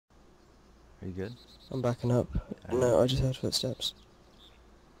Are you good? I'm backing up. No, I just heard footsteps.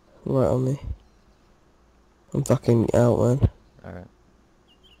 Right on me. I'm fucking out, man. Alright.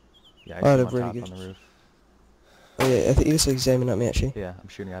 Yeah, I I had see a him on really top good... on the roof. Oh yeah, I think he looks like he's aiming at me actually. Yeah, I'm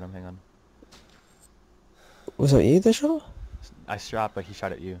shooting at him, hang on. Was that you that shot? I shot, but he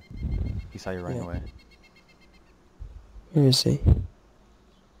shot at you. He saw you running Yeah. away. Where is he?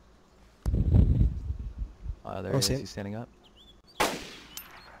 There I he see is, him. he's standing up.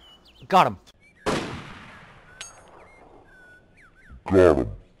 Got him! Got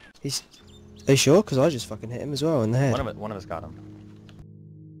him. He's... Are you sure? Because I just fucking hit him as well in the head. One of us got him.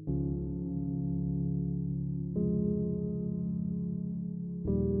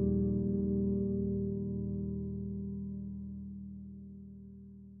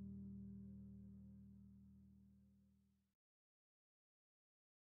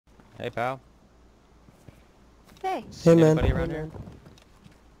 Hey, pal. Hey. Hey man. Anybody around here?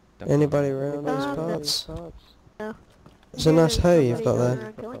 Anybody around these No. parts? No. It's a nice hoe you've got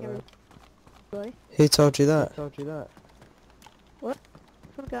there. Everybody. Who told you that? What?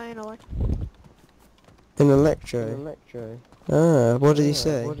 Some guy in a like. In Electro. Ah, what did he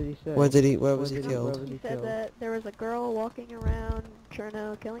say? Where was he killed? He said that there was a girl walking around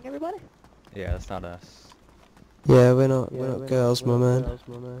Cherno killing everybody. Yeah, that's not us. Yeah, we're not girls, my man.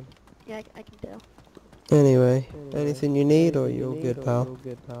 Yeah, I can tell. Anyway, anything you need or you all good, pal?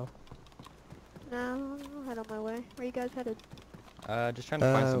 No, I'll head on my way. Where you guys headed? Just trying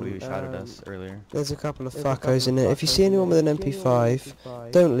to find somebody who shot at us earlier. There's a couple of fuckos in it. If you see anyone with an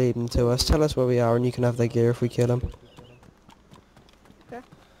MP5, don't lead them to us. Tell us where we are and you can have their gear if we kill them. Okay.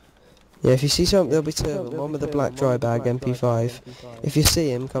 Yeah, if you see something, there'll be two of them. One with a black dry bag, MP5. If you see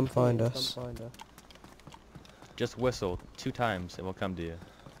him, come find us. Just whistle 2 times and we'll come to you.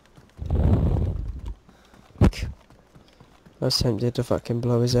 I was tempted to fucking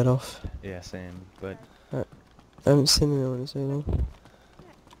blow his head off. Yeah, same, but... I haven't seen anyone in so long.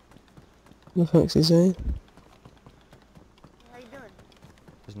 What the fuck's he saying? How you doing?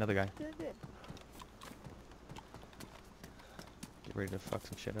 There's another guy. Doing good. Get ready to fuck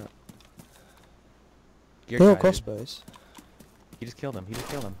some shit up. They're all guy, crossbows. He just killed him.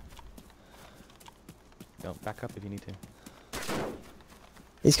 No, back up if you need to.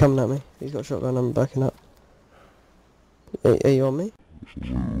 He's coming at me. He's got a shotgun, I'm backing up. Are you on me?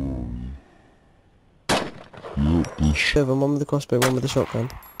 Two of them, one with the crossbow, one with the shotgun.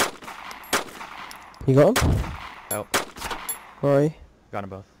 You got him? Help. Where are you? Got them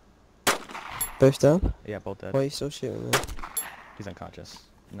both. Both down? Yeah, both dead. Why are you still shooting then? He's unconscious.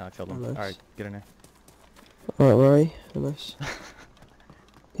 No, I killed him. Nice. Alright, get in there. Alright, where are you? Nice.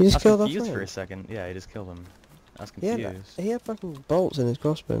 He just killed I our was confused friend. for a second. Yeah, he just killed him. I was Yeah, confused. he had fucking bolts in his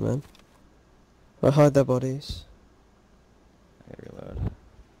crossbow, man. Right, hide their bodies. I gotta reload.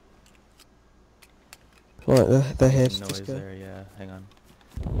 Right, their heads. Noise Just go. there, yeah. Hang on.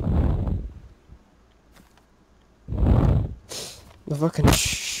 The fucking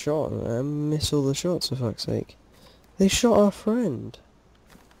shot, man. Miss all the shots, for fuck's sake. They shot our friend.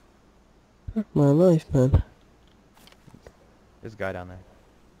 Fuck my life, man. There's a guy down there.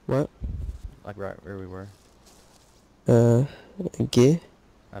 What? Like right where we were. Gear?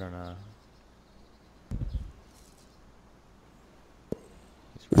 I don't know.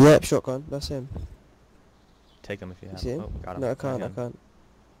 Yep, shotgun. That's him. Take him if you You have see him? him. Oh, got him. No, I Got can't, I him. can't.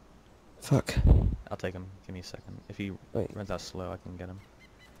 Fuck. I'll take him. Give me a second. If he Wait. runs out slow, I can get him.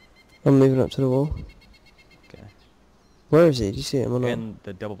 I'm moving up to the wall. Okay. Where is he? Do you see him or not? And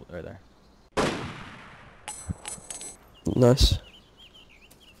the double... right there. Nice.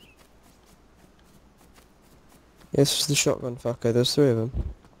 This was the shotgun fucker. There's 3 of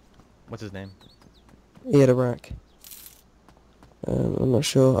them. What's his name? He had a rack. I'm not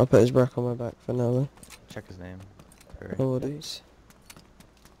sure. I'll put his rack on my back for now though. Check his name. Hurry. Oh, what is?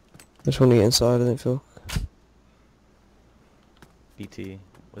 I just want to get inside, I think, Phil. BT.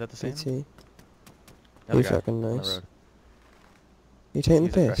 Was that the same? BT. Another You guy fucking on the nice. road. You taking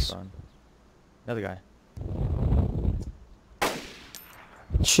He's the a fresh piss? spawn. Another guy.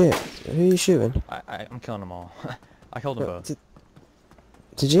 Shit. Who are you shooting? I'm killing them all. I killed them both.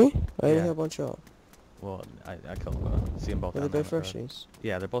 Did you? I only Yeah. had one shot. Well, I killed them both. See them both Were they down there both on the road. rushies?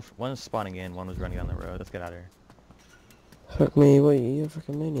 Yeah, they're both... One was spawning in, one was running down the road. Let's get out of here. Fuck me, what are you? You're a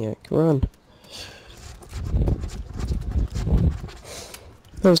fucking maniac. Run.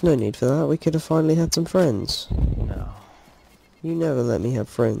 There was no need for that. We could have finally had some friends. No. You never let me have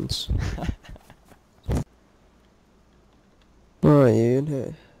friends. Where are you in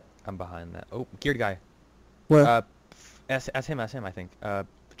here? I'm behind that. Oh, geared guy. Where? As him, I think.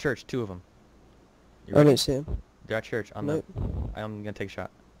 Church, 2 of them. You I ready? don't see him. They're at church on Nope. I'm gonna take a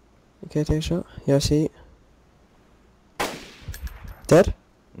shot. Okay, take a shot. Yeah, I see it. Dead?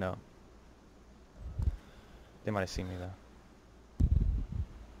 No. They might have seen me though.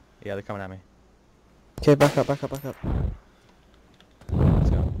 Yeah, they're coming at me. Okay, back up, back up, back up. Let's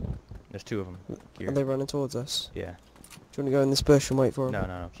go. There's 2 of them. Are they running towards us? Yeah. Do you want to go in this bush and wait for them? No,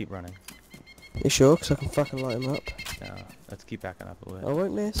 no, no. Keep running. You sure? Because I can fucking light them up. No. Let's keep backing up a little I bit.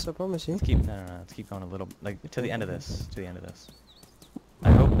 won't miss, I promise you. Let's keep. No, no, no. Let's keep going a little. Like to the end of this. To the end of this.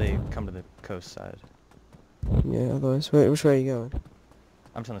 I hope they come to the coast side. Yeah, otherwise, which way are you going?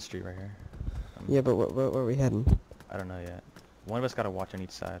 I'm just on the street right here. Yeah, but where are we heading? I don't know yet. One of us gotta watch on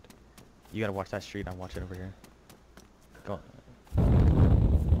each side. You gotta watch that street. I watch it over here. Go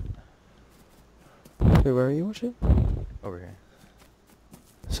Wait, where are you watching? over here.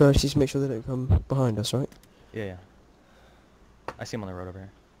 So I just make sure they don't come behind us, right? Yeah, yeah. I see them on the road over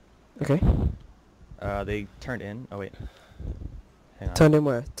here. Okay. They turned in. Oh wait. Hang on. Turned in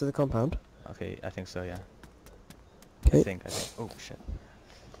where? To the compound? Okay, I think so. Yeah. Okay. I think. Oh shit.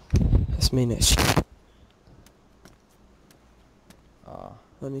 That's me next. Ah,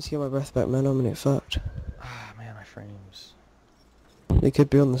 I need to get my breath back, man. I'm gonna get fucked. man, my frames. They could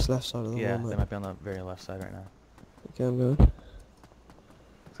be on this left side of the Yeah, wall, they mate. might be on the very left side right now. Okay, I'm going. 'Cause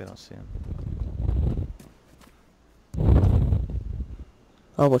I don't see them.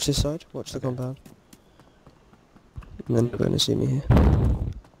 I'll watch this side. Watch the Okay. compound. And then you're going to see me here.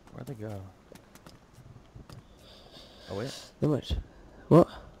 Where'd they go? Oh wait, They might. What?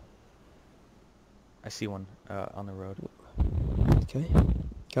 I see one on the road. Okay.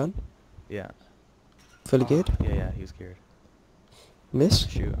 Gun? Yeah. Fully geared? Yeah, yeah, he was geared. Miss?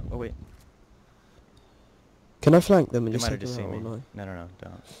 Shoot. Oh wait, Can I flank them and they just might have take just them out seen or me. no? No, no, no,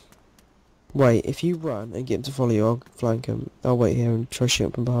 don't. Wait, if you run and get them to follow you, I'll flank them. I'll wait here and try shoot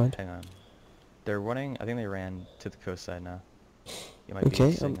them from behind. Hang on. They're running. I think they ran to the coast side now. You might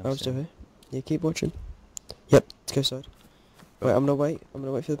Okay, be seeing them I'm still soon. here. Yeah, keep watching. Yep, let's go side. Wait, Oh. I'm gonna wait. I'm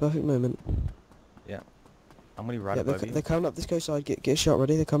gonna wait for the perfect moment. Yeah. I'm gonna be right Yeah, above you. they're coming up this coast side. Get a shot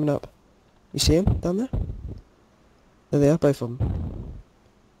ready. They're coming up. You see them down there? There they are, both of them.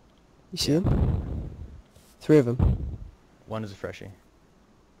 You see them? 3 of them. One is a freshie.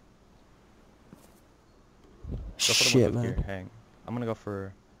 Go for the Shit, one with man. gear. Hang. I'm gonna go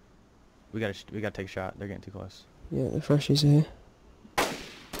for. We gotta take a shot. They're getting too close. Yeah, the freshies are here.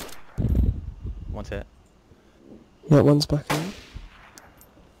 One's hit. Yeah, one's back out.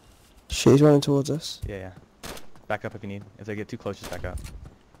 Shit, he's running towards us. Yeah, yeah. Back up if you need. If they get too close, just back up.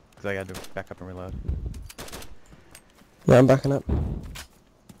 Cause I gotta back up and reload. Yeah, I'm backing up.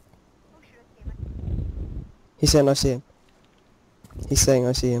 He's saying I see him. He's saying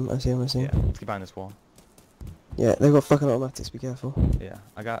I see him, I see him, I see Yeah. him. Let's get behind this wall. Yeah, they've got fucking automatics, be careful. Yeah.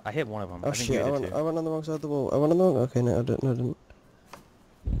 I hit one of them. Oh I think shit, you I did went, too. I went on the wrong side of the wall. I went on the wrong... Okay, no, I didn't.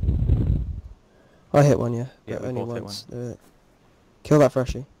 I hit one, yeah. Yeah, but we only both hit once. Kill that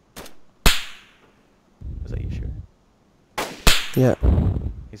freshie. Was that you shooting? Yeah.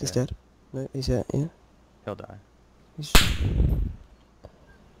 He's He's dead. dead. No, he's dead, yeah. He'll die. He's...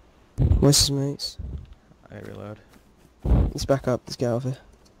 Where's his mates? I reload. Let's back up, let's get out of here.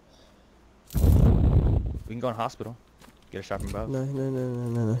 We can go in hospital. Get a shot from above.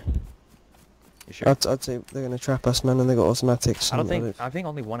 No. You sure? I'd say they're gonna trap us, man, and they got automatics. I don't and think. I think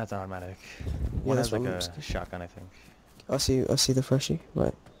only one has an automatic. One that's has like what I'm a saying. shotgun, I think. I see the freshie.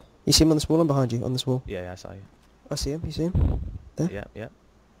 Right. You see him on this wall? I'm behind you, on this wall. Yeah, yeah, I saw you. I see him, you see him? There? Yep, yep.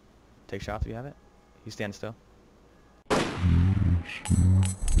 Take shots if you have it. He's standing still.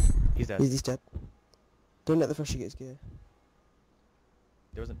 He's dead. He's dead. Don't let the freshie get his gear.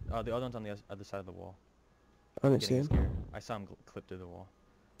 There wasn't. Oh, the other one's on the other side of the wall. I don't see Getting his him. gear. I saw him clip through the wall.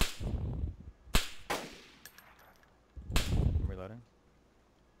 I'm reloading.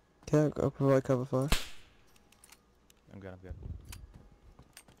 Okay, I'll provide cover fire. I'm good. I'm good.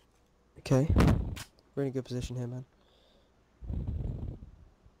 Okay. We're in a good position here, man.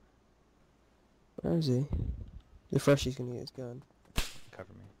 Where is he? The freshie's gonna get his gun.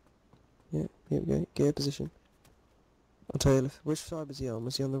 Cover me. Yeah, get a position. I'll tell you, which side was he on?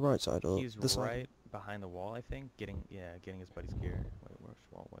 Was he on the right side or He's the side? right behind the wall, I think. Getting his buddy's gear. Wait, which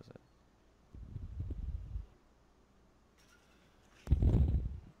wall was it?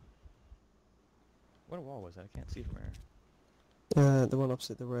 What wall was that? I can't see from here. The one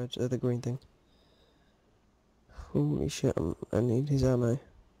opposite the red, the green thing. Holy shit, I need his ammo.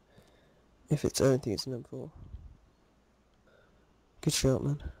 If it's, I don't think it's an M4. Good shot,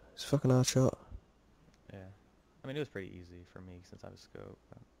 man. It's a fucking hard shot. Yeah. I mean, it was pretty easy for me since I have a scope.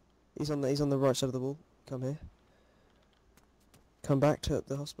 But He's on the right side of the wall. Come here. Come back to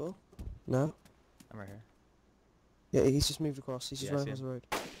the hospital. No. I'm right here. Yeah, he's just moved across. He's just Yeah, I running see across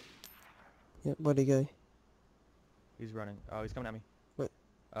the road. Yep, where'd he go? He's running. Oh, he's coming at me. Wait.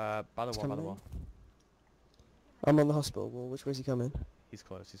 By the He's wall, by the coming wall. I'm on the hospital wall. Which way's he coming? He's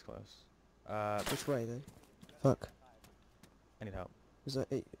close, he's close. Which way though? Fuck. I need help. Was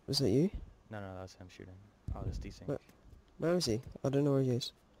that it? Was that you? No, that was him shooting. Oh, this desync. Where is he? I don't know where he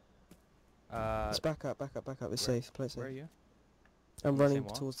is. Uh, Let's back up. It's where- safe. Play it safe. where are you? I'm In the running same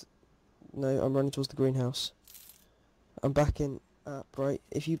wall? towards... No, I'm running towards the greenhouse. I'm backing up, right?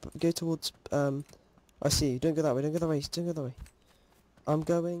 If you go towards... I see you. Don't go that way. Don't go that way. Don't go that way. I'm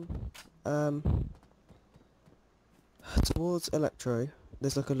going... towards Electro.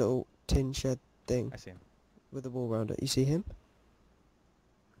 There's like a little tin shed thing I see him. with a wall around it. You see him?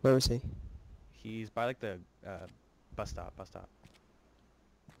 Where is he? He's by like the bus stop.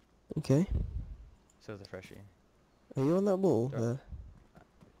 Okay. So is the freshie. Are you on that wall There. there?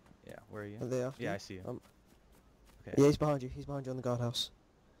 Yeah, where are you? Are they after Yeah, you? I see you. Okay. Yeah, he's behind you. He's behind you on the guardhouse.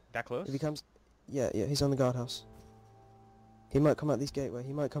 That close? If he comes... Yeah, he's on the guardhouse. He might come out this gateway.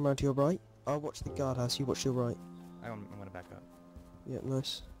 He might come around to your right. I'll watch the guardhouse. You watch your right. I'm gonna back up. Yeah,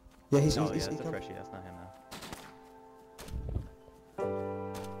 nice. Yeah, he's... Oh, he's, yeah, he's that's the come- freshie. That's not him now.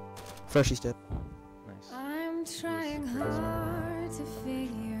 Freshie's dead. Nice. I'm trying hard to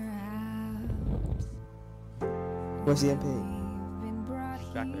figure out. Where's the MP? Been brought He's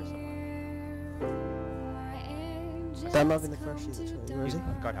back there somewhere. here. That might be the freshie that's right. Where is he?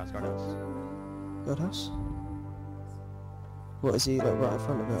 Guardhouse. Guardhouse? What is he, like, right in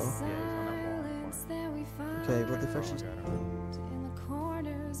front of it? Or? Yeah, he's on that wall in the corner. Okay, well the freshie's... I don't know.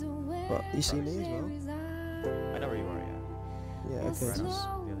 What, you see me as well? I know where you are, yeah. Yeah, okay. Right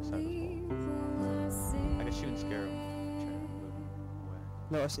on the other side of the wall. I can shoot and scare him. Try to move him away.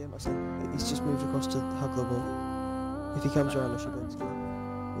 No, I see him. He's just moved across to hug the wall. If he comes around, I should be able to kill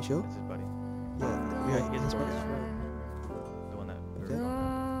him. You sure? It's his buddy. Yeah, Yeah, he's his the buddy's one. right. The one that... Okay.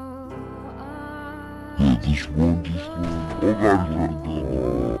 Yeah, this one. Oh,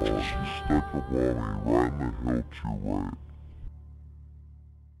 guys, she's stuck above me right in the hill to right.